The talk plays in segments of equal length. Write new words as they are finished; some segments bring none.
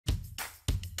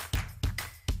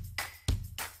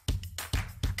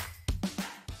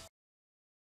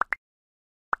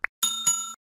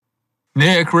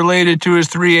Nick related to his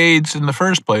three aides in the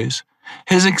first place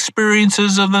his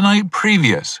experiences of the night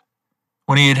previous,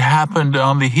 when he had happened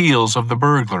on the heels of the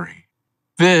burglary.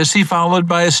 This he followed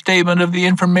by a statement of the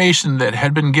information that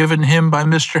had been given him by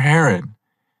Mr. Herron,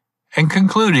 and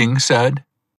concluding said,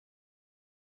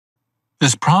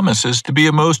 "This promises to be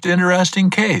a most interesting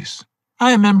case.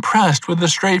 I am impressed with the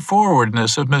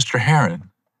straightforwardness of Mr.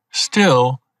 Herron.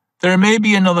 Still, there may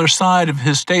be another side of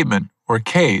his statement or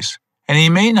case, and he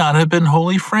may not have been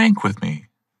wholly frank with me,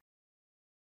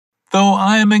 though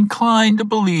I am inclined to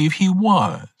believe he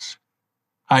was.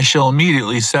 I shall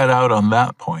immediately set out on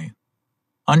that point.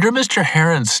 Under Mr.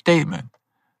 Herron's statement,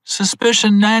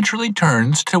 suspicion naturally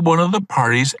turns to one of the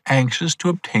parties anxious to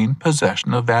obtain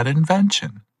possession of that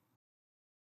invention."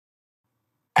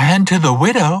 "And to the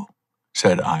widow,"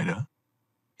 said Ida.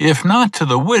 "If not to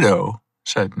the widow,"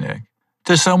 said Nick,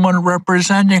 "to someone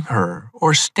representing her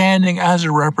or standing as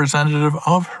a representative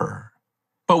of her.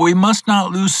 But we must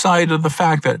not lose sight of the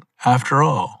fact that, after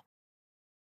all,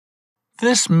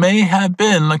 this may have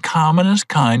been the commonest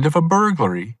kind of a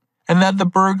burglary, and that the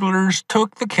burglars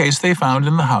took the case they found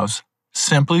in the house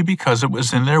simply because it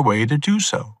was in their way to do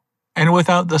so, and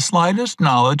without the slightest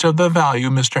knowledge of the value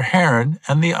Mr. Herron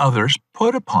and the others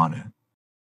put upon it.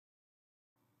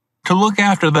 To look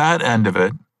after that end of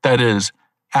it, that is,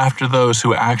 after those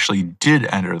who actually did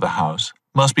enter the house,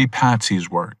 must be Patsy's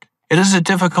work. It is a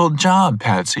difficult job,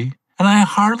 Patsy, and I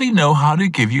hardly know how to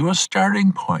give you a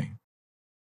starting point.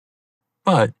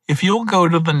 But if you'll go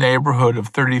to the neighborhood of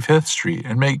 35th Street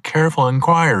and make careful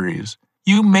inquiries,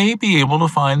 you may be able to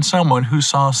find someone who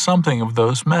saw something of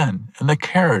those men in the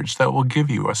carriage that will give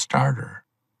you a starter."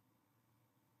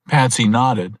 Patsy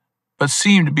nodded, but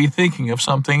seemed to be thinking of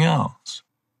something else.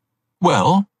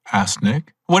 "Well," asked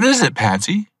Nick, "what is it,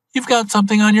 Patsy? You've got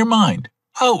something on your mind.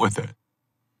 Out with it."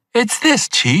 "It's this,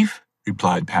 Chief,"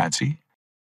 replied Patsy.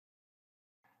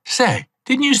 "Say,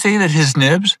 didn't you say that his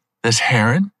nibs, this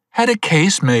Herron, had a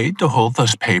case made to hold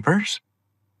those papers?"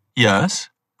 "Yes,"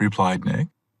 replied Nick.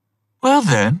 "Well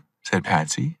then," said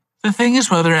Patsy, "the thing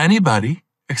is whether anybody,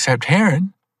 except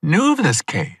Herron, knew of this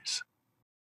case."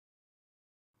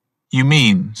 "You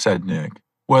mean," said Nick,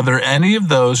 "whether any of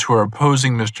those who are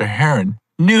opposing Mr. Herron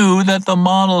knew that the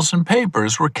models and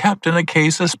papers were kept in a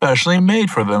case especially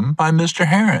made for them by Mr.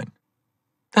 Herron?"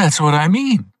 "That's what I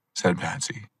mean," said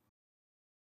Patsy.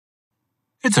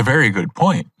 "It's a very good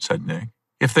point," said Nick.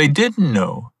 "If they didn't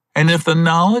know, and if the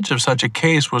knowledge of such a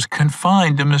case was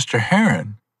confined to Mr.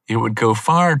 Herron, it would go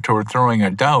far toward throwing a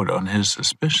doubt on his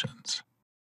suspicions."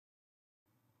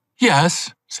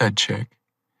 "Yes," said Chick,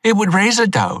 "it would raise a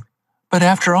doubt, but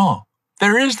after all,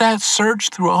 there is that search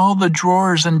through all the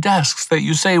drawers and desks that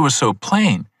you say was so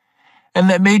plain, and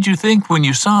that made you think when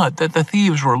you saw it that the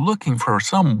thieves were looking for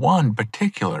some one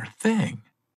particular thing."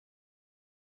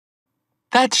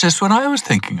 "That's just what I was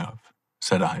thinking of,"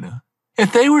 said Ida.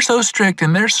 "If they were so strict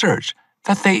in their search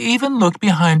that they even looked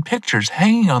behind pictures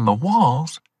hanging on the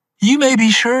walls, you may be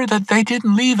sure that they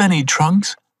didn't leave any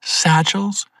trunks,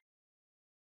 satchels,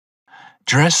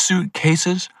 dress suit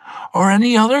cases, or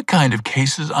any other kind of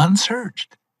cases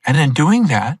unsearched, and in doing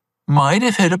that, might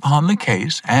have hit upon the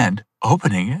case and,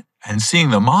 opening it and seeing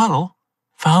the model,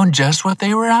 found just what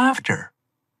they were after."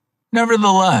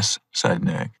 "Nevertheless," said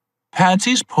Nick,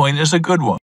 "Patsy's point is a good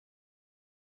one,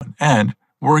 and,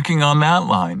 working on that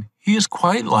line, he is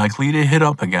quite likely to hit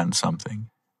up against something.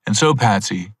 And so,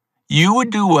 Patsy, you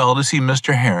would do well to see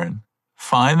Mr. Herron,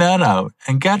 find that out,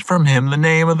 and get from him the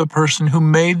name of the person who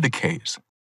made the case.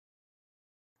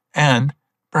 And,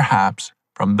 perhaps,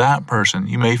 from that person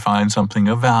you may find something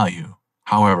of value.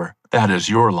 However, that is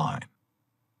your line."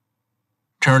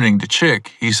 Turning to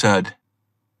Chick, he said,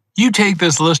 "You take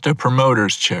this list of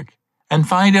promoters, Chick, and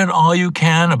find out all you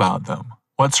can about them,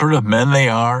 what sort of men they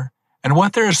are, and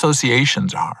what their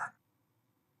associations are."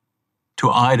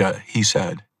 To Ida, he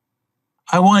said,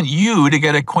 "I want you to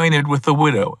get acquainted with the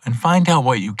widow and find out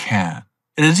what you can.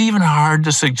 It is even hard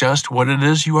to suggest what it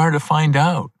is you are to find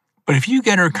out, but if you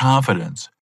get her confidence,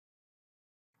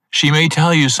 she may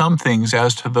tell you some things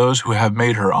as to those who have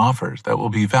made her offers that will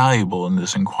be valuable in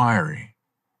this inquiry.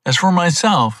 As for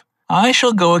myself, I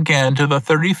shall go again to the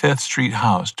 35th Street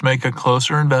house to make a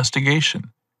closer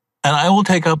investigation, and I will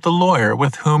take up the lawyer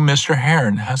with whom Mr.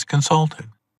 Herron has consulted.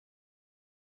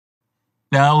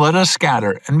 Now let us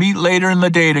scatter and meet later in the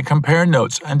day to compare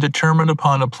notes and determine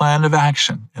upon a plan of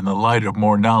action in the light of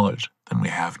more knowledge than we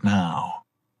have now."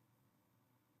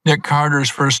 Nick Carter's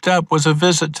first step was a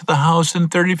visit to the house in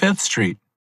 35th Street,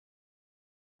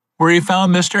 where he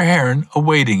found Mr. Herron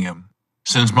awaiting him.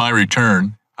 "Since my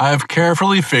return, I have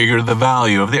carefully figured the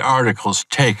value of the articles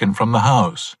taken from the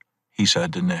house," he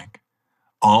said to Nick.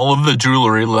 All of the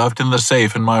jewelry left in the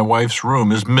safe in my wife's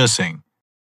room is missing.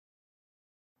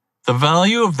 The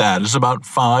value of that is about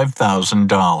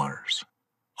 $5,000.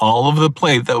 All of the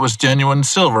plate that was genuine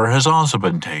silver has also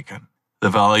been taken. The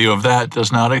value of that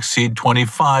does not exceed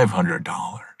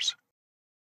 $2,500.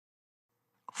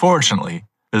 Fortunately,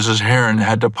 Mrs. Herron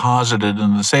had deposited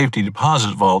in the safety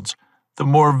deposit vaults the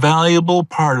more valuable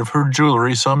part of her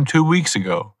jewelry some 2 weeks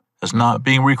ago, as not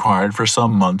being required for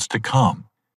some months to come.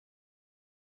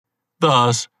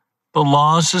 Thus, the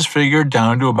loss is figured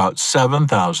down to about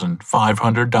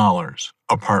 $7,500,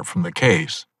 apart from the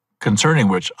case, concerning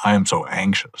which I am so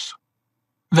anxious.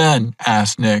 Then,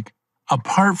 asked Nick,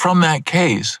 apart from that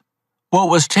case, what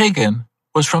was taken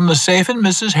was from the safe in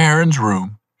Mrs. Herron's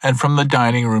room and from the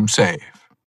dining room safe.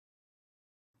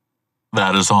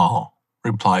 That is all,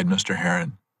 replied Mr.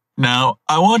 Herron. Now,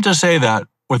 I want to say that,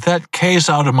 with that case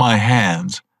out of my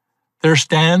hands, there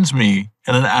stands me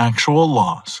in an actual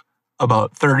loss,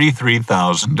 about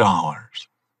 $33,000.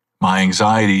 My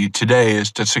anxiety today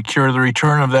is to secure the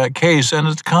return of that case and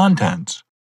its contents.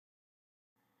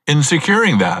 In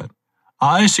securing that,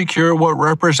 I secure what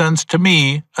represents to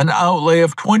me an outlay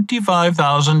of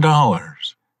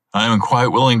 $25,000. I am quite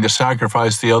willing to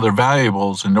sacrifice the other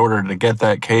valuables in order to get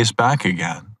that case back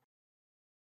again.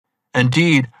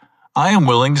 Indeed, I am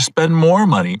willing to spend more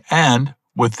money, and,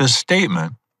 with this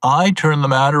statement, I turn the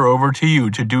matter over to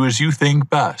you to do as you think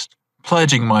best,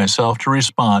 pledging myself to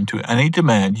respond to any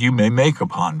demand you may make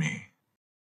upon me.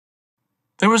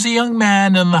 There was a young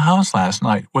man in the house last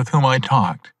night with whom I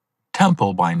talked,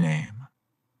 Temple by name.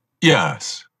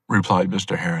 Yes, replied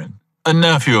Mr. Herron, a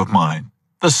nephew of mine,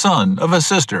 the son of a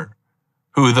sister,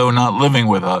 who, though not living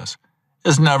with us,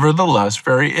 is nevertheless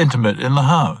very intimate in the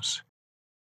house.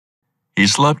 He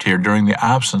slept here during the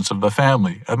absence of the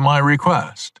family at my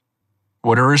request.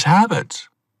 What are his habits?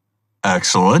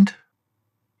 Excellent.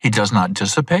 He does not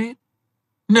dissipate?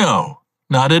 No,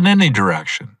 not in any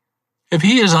direction. If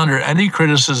he is under any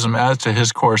criticism as to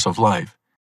his course of life,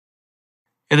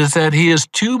 it is that he is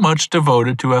too much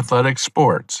devoted to athletic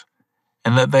sports,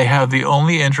 and that they have the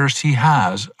only interest he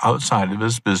has outside of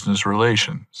his business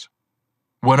relations.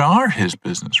 What are his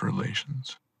business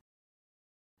relations?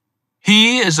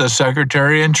 He is the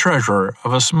secretary and treasurer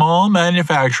of a small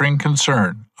manufacturing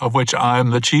concern of which I am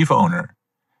the chief owner,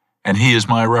 and he is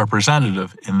my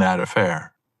representative in that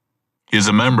affair. He is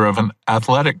a member of an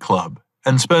athletic club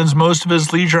and spends most of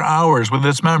his leisure hours with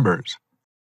its members.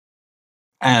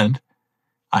 And,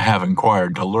 I have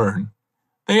inquired to learn,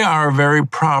 they are a very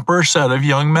proper set of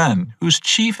young men whose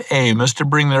chief aim is to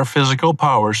bring their physical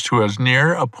powers to as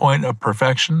near a point of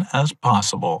perfection as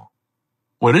possible.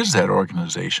 What is that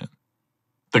organization?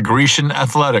 The Grecian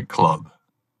Athletic Club.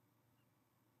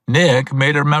 Nick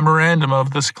made a memorandum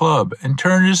of this club and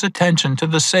turned his attention to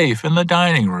the safe in the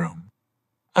dining room.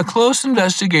 A close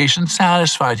investigation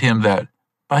satisfied him that,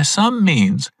 by some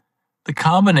means, the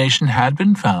combination had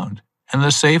been found and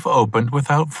the safe opened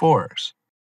without force.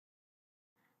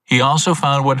 He also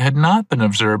found what had not been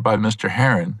observed by Mr.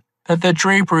 Herron, that the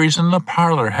draperies in the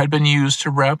parlor had been used to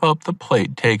wrap up the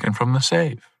plate taken from the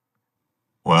safe.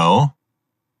 Well,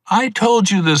 I told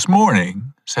you this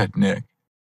morning, said Nick,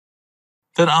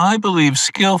 that I believe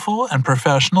skillful and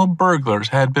professional burglars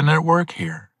had been at work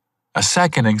here. A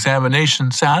second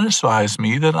examination satisfies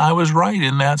me that I was right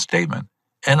in that statement,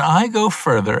 and I go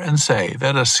further and say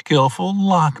that a skillful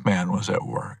lockman was at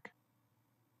work.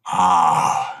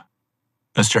 Ah!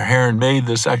 Mr. Herron made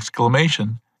this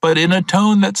exclamation, but in a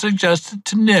tone that suggested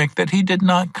to Nick that he did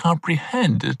not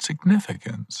comprehend its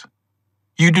significance.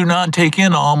 You do not take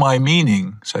in all my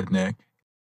meaning, said Nick.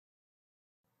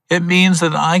 It means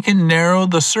that I can narrow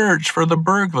the search for the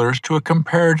burglars to a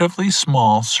comparatively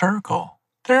small circle.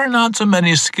 There are not so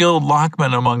many skilled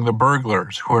lockmen among the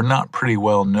burglars who are not pretty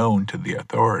well known to the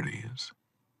authorities.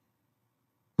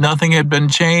 Nothing had been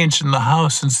changed in the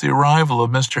house since the arrival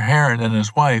of Mr. Herron and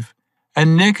his wife,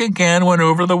 and Nick again went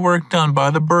over the work done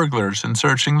by the burglars in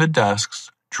searching the desks,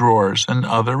 drawers, and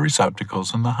other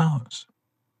receptacles in the house.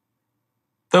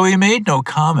 Though he made no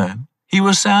comment, he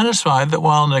was satisfied that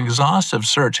while an exhaustive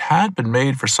search had been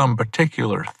made for some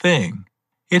particular thing,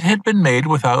 it had been made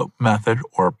without method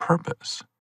or purpose.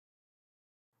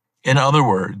 In other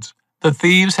words, the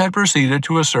thieves had proceeded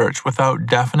to a search without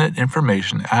definite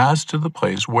information as to the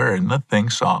place wherein the thing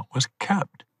sought was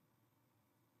kept.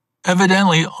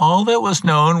 Evidently, all that was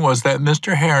known was that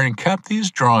Mr. Herron kept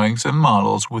these drawings and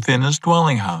models within his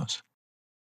dwelling house,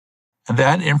 and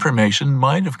that information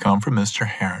might have come from Mr.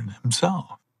 Herron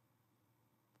himself.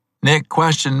 Nick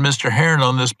questioned Mr. Herron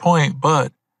on this point,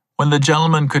 but when the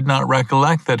gentleman could not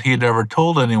recollect that he had ever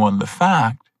told anyone the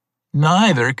fact,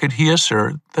 neither could he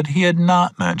assert that he had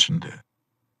not mentioned it.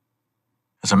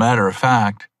 As a matter of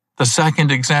fact, the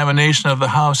second examination of the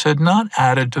house had not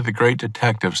added to the great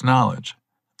detective's knowledge,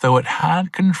 though it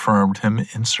had confirmed him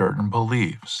in certain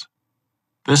beliefs.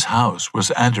 This house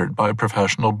was entered by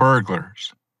professional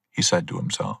burglars, he said to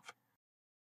himself.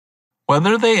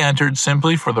 Whether they entered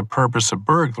simply for the purpose of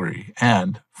burglary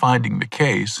and, finding the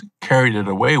case, carried it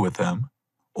away with them,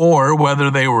 or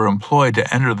whether they were employed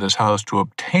to enter this house to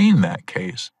obtain that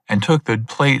case and took the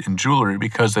plate and jewelry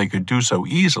because they could do so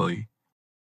easily,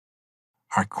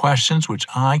 are questions which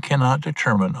I cannot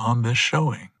determine on this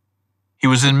showing. He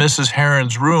was in Mrs.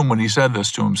 Herron's room when he said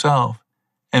this to himself,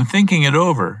 and thinking it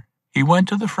over, he went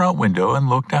to the front window and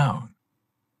looked out.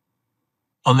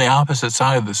 On the opposite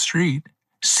side of the street,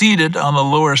 seated on the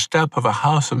lower step of a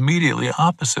house immediately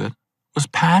opposite, was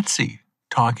Patsy,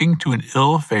 talking to an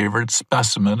ill-favored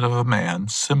specimen of a man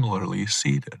similarly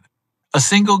seated. A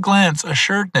single glance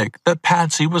assured Nick that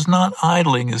Patsy was not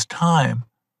idling his time,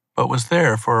 but was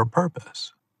there for a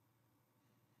purpose.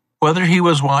 Whether he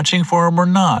was watching for him or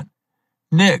not,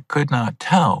 Nick could not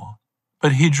tell,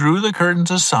 but he drew the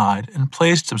curtains aside and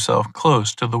placed himself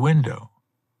close to the window.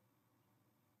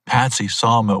 Patsy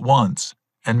saw him at once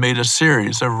and made a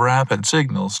series of rapid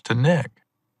signals to Nick.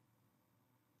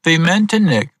 They meant to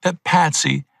Nick that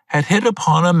Patsy had hit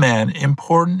upon a man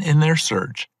important in their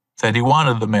search, that he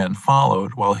wanted the man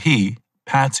followed while he,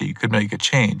 Patsy, could make a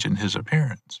change in his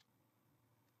appearance.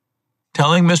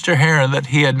 Telling Mr. Herron that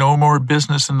he had no more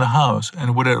business in the house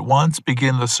and would at once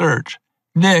begin the search,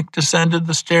 Nick descended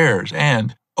the stairs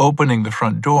and, opening the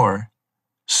front door,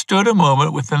 stood a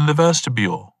moment within the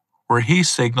vestibule, where he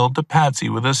signaled to Patsy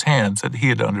with his hands that he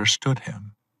had understood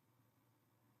him.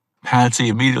 Patsy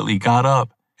immediately got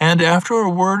up and, after a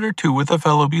word or two with the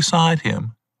fellow beside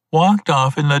him, walked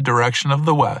off in the direction of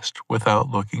the west without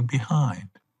looking behind.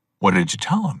 What did you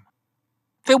tell him?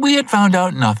 That we had found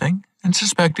out nothing and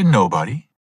suspected nobody.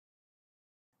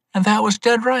 And that was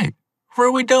dead right,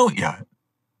 for we don't yet.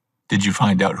 Did you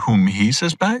find out whom he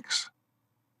suspects?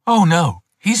 Oh no,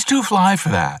 he's too fly for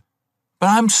that. But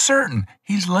I'm certain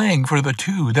he's laying for the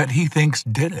two that he thinks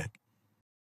did it.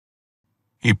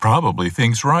 He probably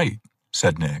thinks right,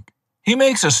 said Nick. He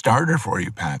makes a starter for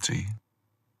you, Patsy.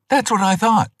 That's what I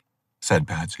thought, said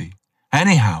Patsy.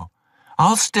 Anyhow,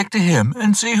 I'll stick to him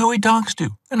and see who he talks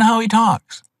to and how he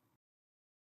talks.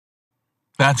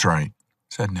 That's right,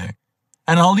 said Nick,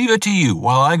 and I'll leave it to you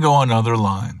while I go on other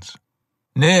lines.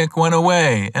 Nick went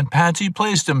away, and Patsy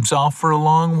placed himself for a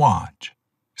long watch.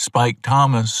 Spike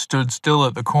Thomas stood still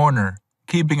at the corner,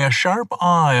 keeping a sharp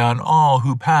eye on all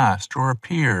who passed or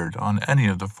appeared on any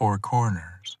of the four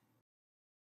corners.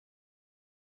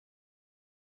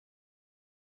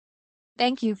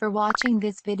 Thank you for watching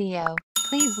this video.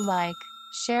 Please like,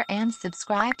 share and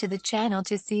subscribe to the channel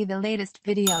to see the latest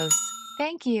videos.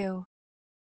 Thank you.